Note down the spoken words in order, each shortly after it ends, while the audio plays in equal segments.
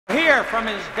here from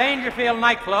his Dangerfield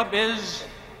nightclub is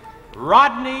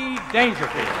Rodney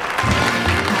Dangerfield.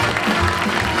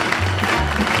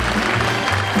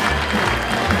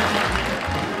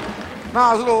 Now,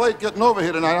 I was a little late getting over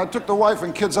here tonight. I took the wife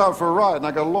and kids out for a ride, and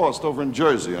I got lost over in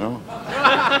Jersey, you know?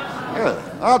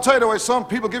 Yeah. I'll tell you the way some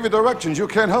people give you directions, you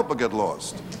can't help but get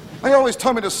lost. They always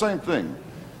tell me the same thing.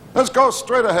 Let's go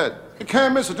straight ahead. You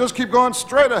can't miss it. Just keep going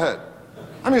straight ahead.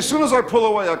 I mean, as soon as I pull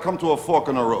away, I come to a fork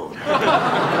in the road.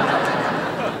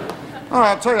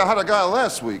 I'll tell you, I had a guy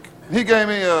last week. He gave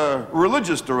me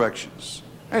religious directions.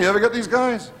 Hey, you ever get these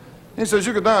guys? He says,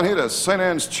 you go down here to St.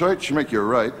 Anne's Church, you make your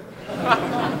right.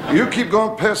 You keep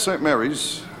going past St.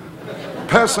 Mary's,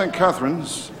 past St.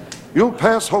 Catherine's. You'll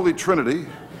pass Holy Trinity.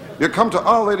 You come to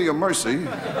Our Lady of Mercy.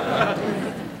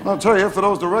 I'll tell you, after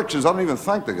those directions, I don't even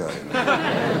thank the guy.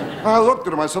 I looked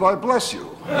at him, I said, I bless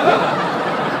you.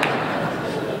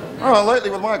 Well, lately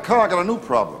with my car, I got a new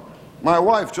problem. My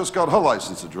wife just got her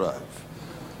license to drive.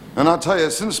 And I'll tell you,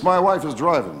 since my wife is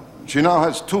driving, she now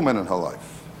has two men in her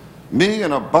life. Me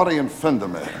and a body and fender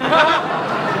man.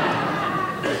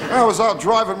 I was out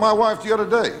driving my wife the other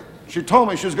day. She told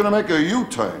me she was going to make a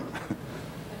U-turn.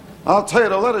 I'll tell you,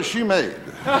 the letter she made,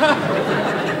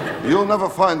 you'll never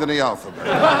find in the alphabet.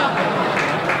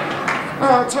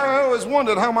 I'll tell you, I always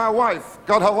wondered how my wife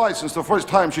got her license the first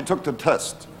time she took the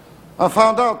test. I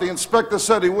found out the inspector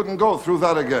said he wouldn't go through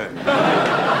that again.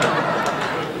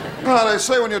 Now, they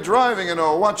say when you're driving, you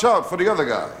know, watch out for the other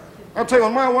guy. I'll tell you,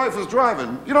 when my wife is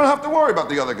driving, you don't have to worry about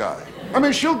the other guy. I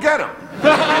mean, she'll get him.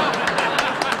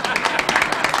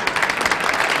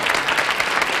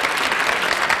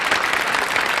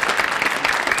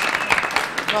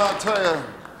 I'll tell you,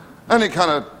 any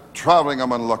kind of traveling,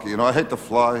 I'm unlucky. You know, I hate to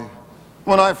fly.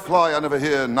 When I fly, I never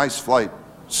hear nice flight,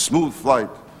 smooth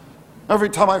flight. Every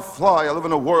time I fly, I live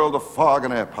in a world of fog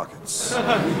and air pockets.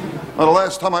 Well, the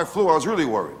last time I flew, I was really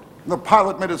worried. The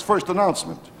pilot made his first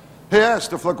announcement. He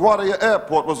asked if LaGuardia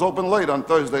Airport was open late on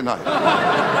Thursday night.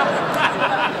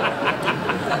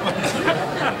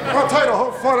 I'll tell you, the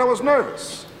whole flight I was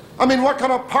nervous. I mean, what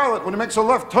kind of pilot, when he makes a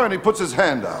left turn, he puts his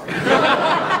hand out?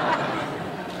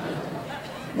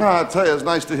 No, I tell you, it's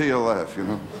nice to hear you laugh, you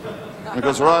know.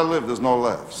 Because where I live, there's no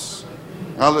laughs.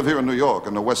 I live here in New York,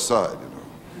 on the west side, you know.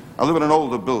 I live in an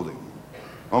older building,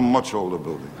 a much older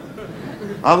building.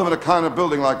 I live in a kind of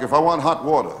building like if I want hot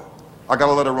water, I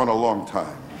gotta let it run a long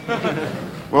time.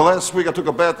 Well, last week I took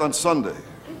a bath on Sunday.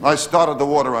 I started the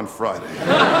water on Friday.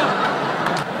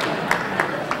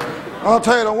 I'll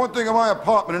tell you, the one thing in my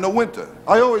apartment in the winter,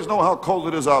 I always know how cold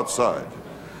it is outside.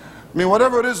 I mean,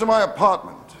 whatever it is in my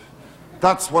apartment,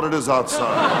 that's what it is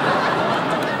outside.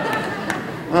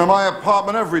 In my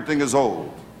apartment, everything is old.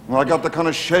 Well, I got the kind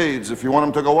of shades, if you want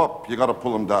them to go up, you got to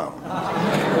pull them down.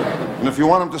 And if you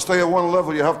want them to stay at one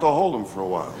level, you have to hold them for a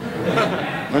while.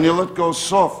 Then you let go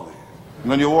softly,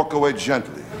 and then you walk away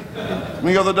gently. And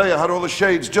the other day, I had all the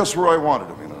shades just where I wanted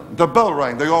them, you know. The bell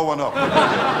rang, they all went up.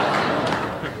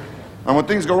 And when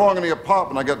things go wrong in the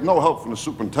apartment, I get no help from the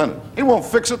superintendent. He won't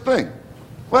fix a thing.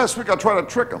 Last week, I tried to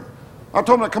trick him. I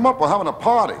told him to come up, we're having a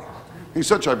party. He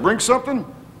said, should I bring something?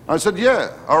 I said,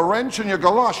 yeah, a wrench and your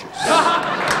galoshes.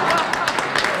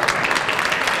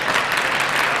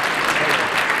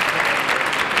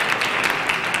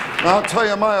 I'll tell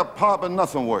you, my apartment,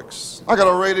 nothing works. I got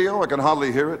a radio, I can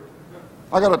hardly hear it.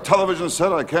 I got a television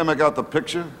set, I can't make out the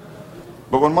picture.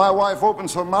 But when my wife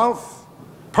opens her mouth,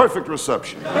 perfect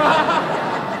reception.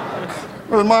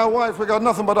 With my wife, we got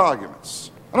nothing but arguments.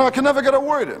 And I can never get a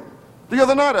word in. The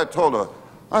other night I told her,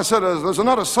 I said, there's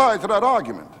another side to that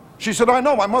argument. She said, I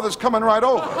know, my mother's coming right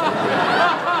over.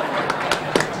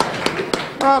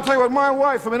 I'll tell you what, my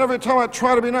wife, I mean, every time I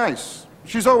try to be nice,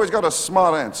 she's always got a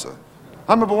smart answer.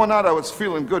 I remember one night I was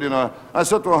feeling good, you know. I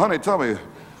said to her, honey, tell me,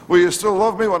 will you still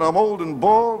love me when I'm old and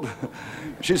bald?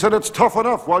 She said, it's tough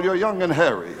enough while you're young and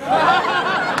hairy.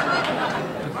 I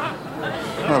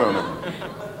don't know.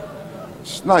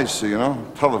 It's nice, you know,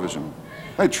 television.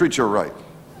 They treat you right.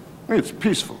 I mean, it's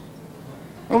peaceful.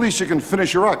 At least you can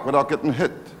finish your act without getting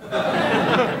hit.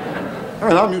 I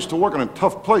mean, I'm used to working in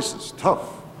tough places,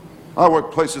 tough. I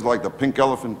work places like the Pink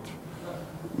Elephant,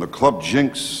 the Club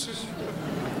Jinx,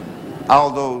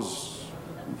 Aldo's,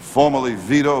 formerly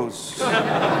Vito's,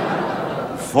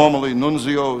 formerly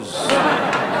Nunzio's.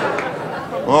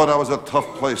 Oh, that was a tough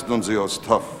place, Nunzio's,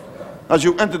 tough. As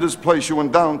you entered this place, you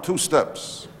went down 2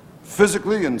 steps,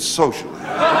 physically and socially.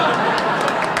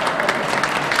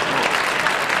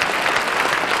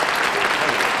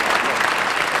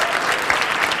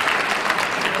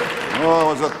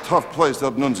 Oh, it was a tough place,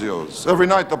 that Nunzio's. Every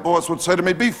night the boss would say to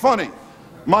me, be funny.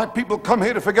 My people come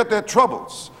here to forget their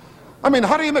troubles. I mean,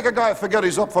 how do you make a guy forget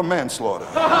he's up for manslaughter?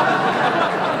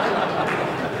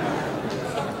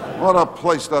 What a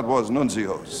place that was,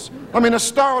 Nunzio's. I mean, the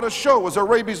star of the show was a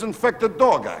rabies-infected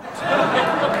dog act.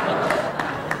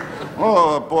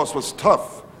 Oh, the boss was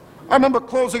tough. I remember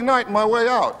closing night on my way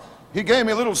out. He gave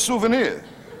me a little souvenir.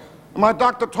 And my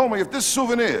doctor told me if this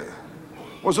souvenir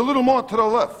was a little more to the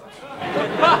left,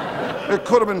 it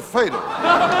could have been fatal.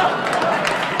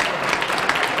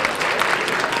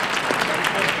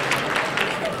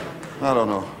 I don't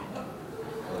know.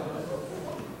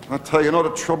 I tell you, you know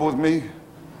the trouble with me?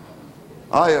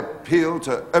 I appeal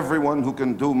to everyone who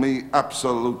can do me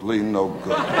absolutely no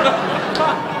good.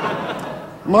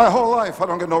 My whole life, I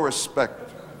don't get no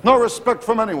respect. No respect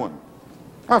from anyone.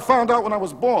 I found out when I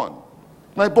was born.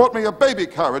 They bought me a baby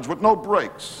carriage with no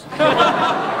brakes.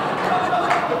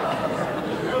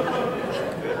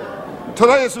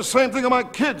 Today it's the same thing with my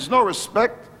kids, no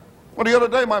respect. Well, the other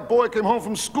day my boy came home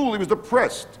from school, he was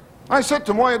depressed. I said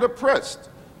to him, why are you depressed?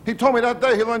 He told me that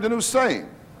day he learned a new saying,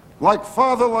 like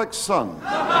father, like son.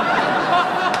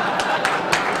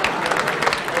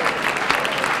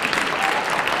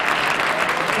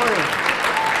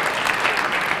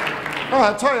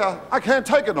 I tell you, I can't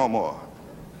take it no more.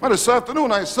 Well, this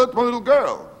afternoon I said to my little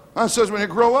girl, I says, when you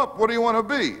grow up, what do you want to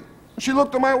be? And she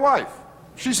looked at my wife.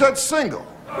 She said, single.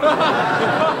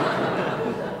 I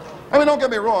mean, don't get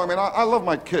me wrong. I mean, I love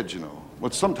my kids, you know,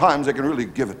 but sometimes they can really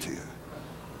give it to you.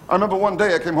 I remember one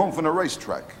day I came home from the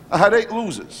racetrack. I had 8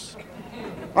 losers.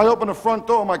 I opened the front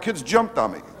door, my kids jumped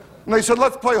on me. And they said,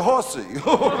 let's play horsey.